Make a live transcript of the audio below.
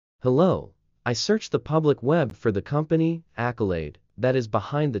Hello, I searched the public web for the company, Accolade, that is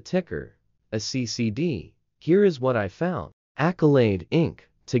behind the ticker, ACCD. Here is what I found. Accolade, Inc.,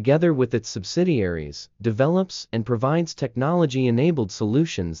 together with its subsidiaries, develops and provides technology-enabled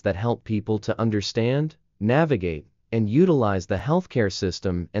solutions that help people to understand, navigate, and utilize the healthcare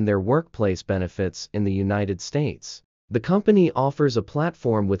system and their workplace benefits in the United States. The company offers a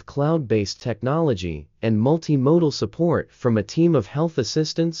platform with cloud-based technology and multimodal support from a team of health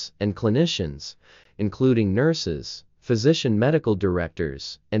assistants and clinicians, including nurses, physician medical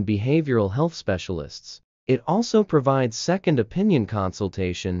directors, and behavioral health specialists. It also provides second opinion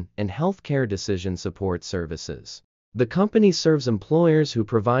consultation and healthcare decision support services. The company serves employers who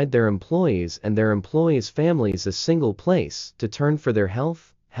provide their employees and their employees' families a single place to turn for their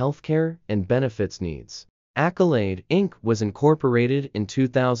health, healthcare, and benefits needs. Accolade, Inc. was incorporated in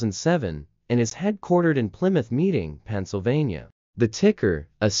 2007 and is headquartered in Plymouth Meeting, Pennsylvania. The ticker,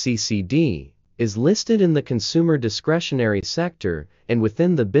 ACCD, is listed in the consumer discretionary sector and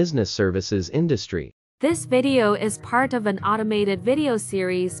within the business services industry. This video is part of an automated video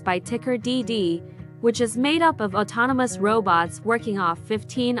series by Ticker DD, which is made up of autonomous robots working off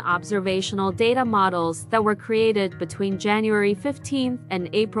 15 observational data models that were created between January 15th and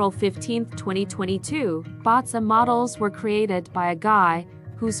April 15th, 2022. Bots and models were created by a guy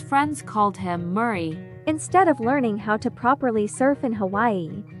whose friends called him Murray. Instead of learning how to properly surf in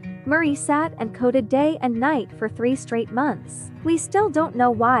Hawaii, Murray sat and coded day and night for 3 straight months. We still don't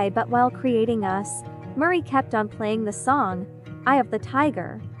know why, but while creating us, Murray kept on playing the song, Eye of the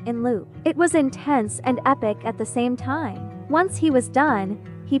Tiger, in loop. It was intense and epic at the same time. Once he was done,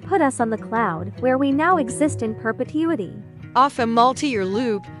 he put us on the cloud, where we now exist in perpetuity. Off a multi-year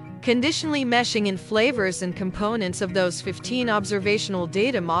loop, conditionally meshing in flavors and components of those 15 observational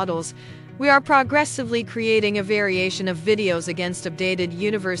data models, we are progressively creating a variation of videos against updated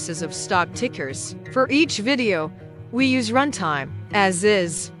universes of stock tickers. For each video, we use runtime, as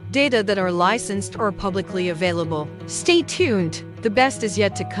is, data that are licensed or publicly available. Stay tuned, the best is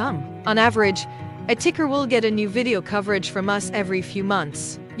yet to come. On average, a ticker will get a new video coverage from us every few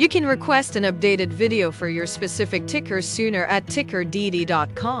months. You can request an updated video for your specific ticker sooner at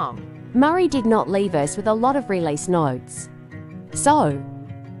tickerdd.com. Murray did not leave us with a lot of release notes. So,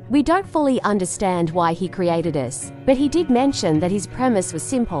 we don't fully understand why he created us, but he did mention that his premise was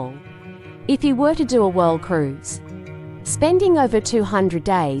simple. If he were to do a world cruise, spending over 200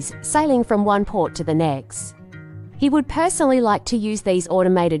 days sailing from one port to the next, he would personally like to use these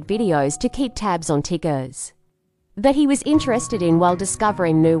automated videos to keep tabs on tickers that he was interested in while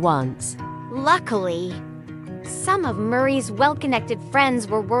discovering new ones. Luckily, some of Murray's well-connected friends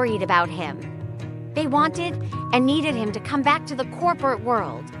were worried about him. They wanted and needed him to come back to the corporate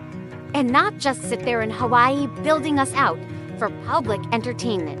world and not just sit there in Hawaii building us out for public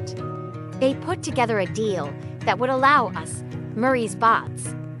entertainment. They put together a deal that would allow us, Murray's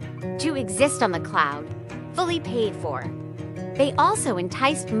bots, to exist on the cloud, fully paid for. They also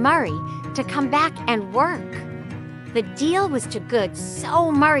enticed Murray to come back and work. The deal was too good,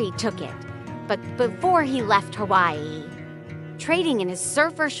 so Murray took it, but before he left Hawaii. Trading in his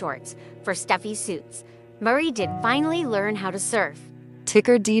surfer shorts for stuffy suits, Murray did finally learn how to surf.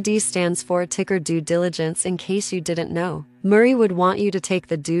 Ticker DD stands for Ticker Due Diligence, in case you didn't know. Murray would want you to take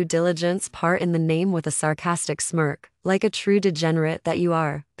the due diligence part in the name with a sarcastic smirk, like a true degenerate that you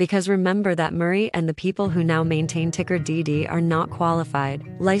are, because remember that Murray and the people who now maintain Ticker DD are not qualified,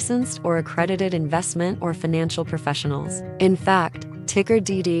 licensed, or accredited investment or financial professionals. In fact, Ticker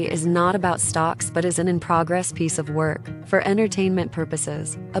DD is not about stocks but is an in-progress piece of work, for entertainment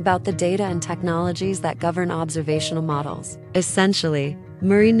purposes, about the data and technologies that govern observational models. Essentially,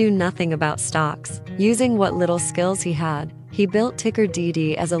 Murray knew nothing about stocks. Using what little skills he had, he built Ticker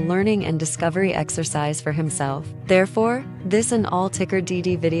DD as a learning and discovery exercise for himself. Therefore, this and all Ticker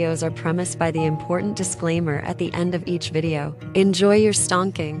DD videos are premised by the important disclaimer at the end of each video. Enjoy your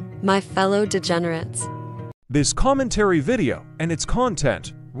stonking, my fellow degenerates. This commentary video and its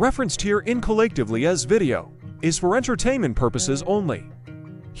content, referenced here collectively as video, is for entertainment purposes only.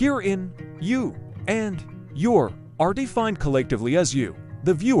 Herein, you and your are defined collectively as you,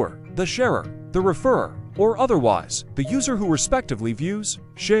 the viewer, the sharer, the referrer, or otherwise, the user who respectively views,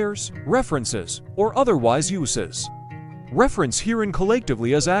 shares, references, or otherwise uses. Reference herein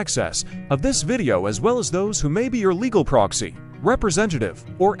collectively as access of this video as well as those who may be your legal proxy, representative,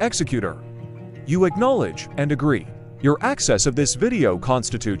 or executor. You acknowledge and agree. Your access of this video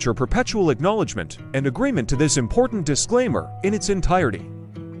constitutes your perpetual acknowledgement and agreement to this important disclaimer in its entirety.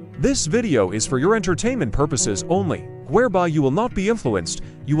 This video is for your entertainment purposes only. whereby you will not be influenced,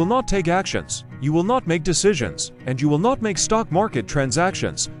 you will not take actions, you will not make decisions, and you will not make stock market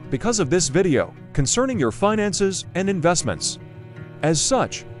transactions because of this video concerning your finances and investments. As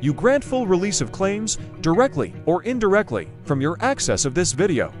such, you grant full release of claims, directly or indirectly, from your access of this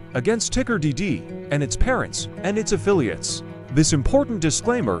video against ticker DD and its parents and its affiliates. This important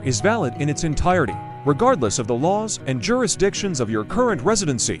disclaimer is valid in its entirety, regardless of the laws and jurisdictions of your current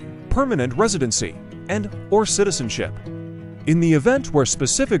residency, permanent residency, and/or citizenship. In the event where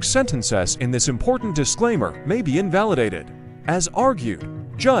specific sentences in this important disclaimer may be invalidated, as argued,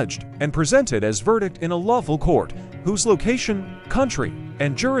 judged, and presented as verdict in a lawful court, whose location, country,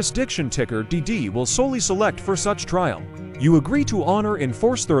 and jurisdiction ticker DD will solely select for such trial, you agree to honor and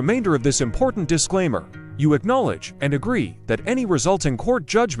enforce the remainder of this important disclaimer. You acknowledge and agree that any resulting court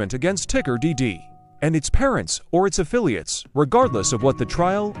judgment against ticker DD and its parents or its affiliates, regardless of what the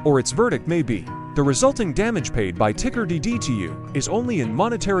trial or its verdict may be, the resulting damage paid by ticker DD to you is only in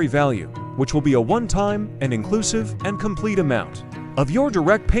monetary value, which will be a one-time and inclusive and complete amount of your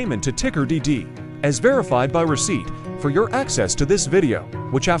direct payment to ticker DD, as verified by receipt, for your access to this video,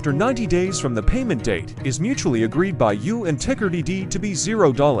 which after 90 days from the payment date is mutually agreed by you and ticker DD to be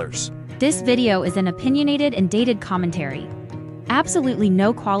 $0. This video is an opinionated and dated commentary. Absolutely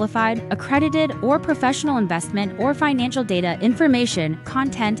no qualified, accredited, or professional investment or financial data, information,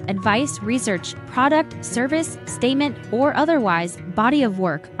 content, advice, research, product, service, statement, or otherwise body of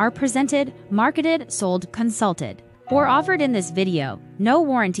work are presented, marketed, sold, consulted, or offered in this video. No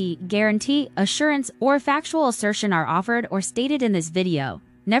warranty, guarantee, assurance, or factual assertion are offered or stated in this video.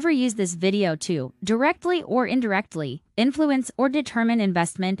 Never use this video to, directly or indirectly, influence or determine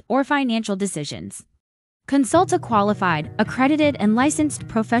investment or financial decisions. Consult a qualified, accredited, and licensed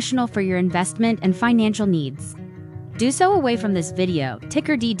professional for your investment and financial needs. Do so away from this video,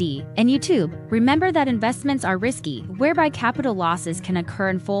 ticker DD, and YouTube. Remember that investments are risky, whereby capital losses can occur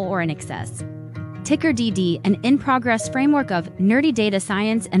in full or in excess. Ticker DD, an in-progress framework of nerdy data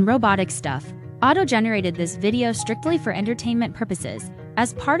science and robotic stuff, auto-generated this video strictly for entertainment purposes,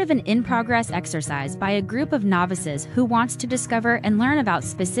 as part of an in-progress exercise by a group of novices who wants to discover and learn about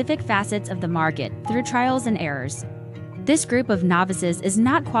specific facets of the market through trials and errors. This group of novices is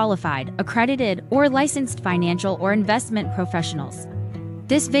not qualified, accredited, or licensed financial or investment professionals.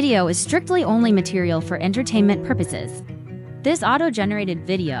 This video is strictly only material for entertainment purposes. This auto-generated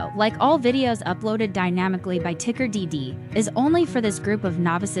video, like all videos uploaded dynamically by ticker DD, is only for this group of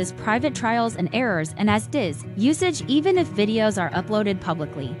novices' private trials and errors, and as is usage even if videos are uploaded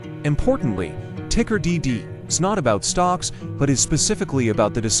publicly. Importantly, ticker DD is not about stocks, but is specifically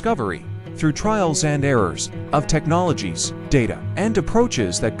about the discovery, through trials and errors, of technologies, data, and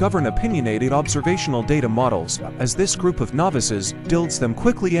approaches that govern opinionated observational data models, as this group of novices builds them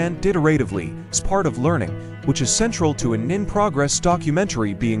quickly and iteratively as part of learning, which is central to an in-progress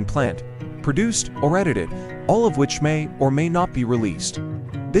documentary being planned, produced, or edited, all of which may or may not be released.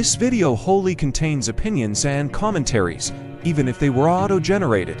 This video wholly contains opinions and commentaries, even if they were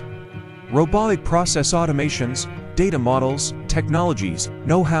auto-generated. Robotic process automations, data models, technologies,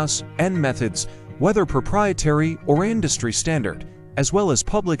 know-hows, and methods, whether proprietary or industry standard, as well as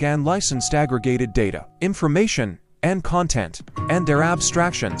public and licensed aggregated data, information, and content, and their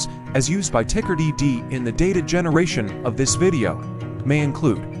abstractions, as used by ticker DD in the data generation of this video, may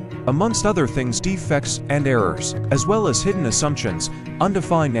include, amongst other things, defects and errors, as well as hidden assumptions,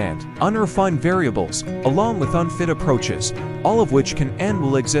 undefined and unrefined variables, along with unfit approaches, all of which can and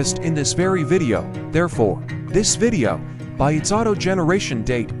will exist in this very video. Therefore, this video, by its auto-generation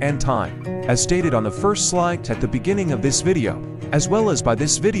date and time, as stated on the first slide at the beginning of this video, as well as by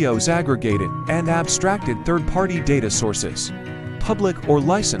this video's aggregated and abstracted third-party data sources, public or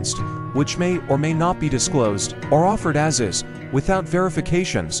licensed, which may or may not be disclosed or offered as is, without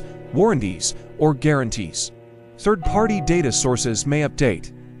verifications, warranties, or guarantees. Third-party data sources may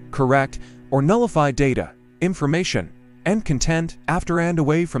update, correct, or nullify data, information, and content after and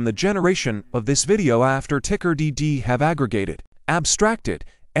away from the generation of this video after ticker DD have aggregated, abstracted,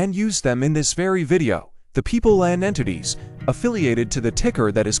 and used them in this very video. The people and entities affiliated to the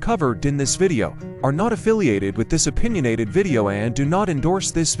ticker that is covered in this video are not affiliated with this opinionated video and do not endorse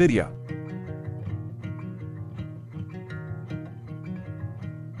this video.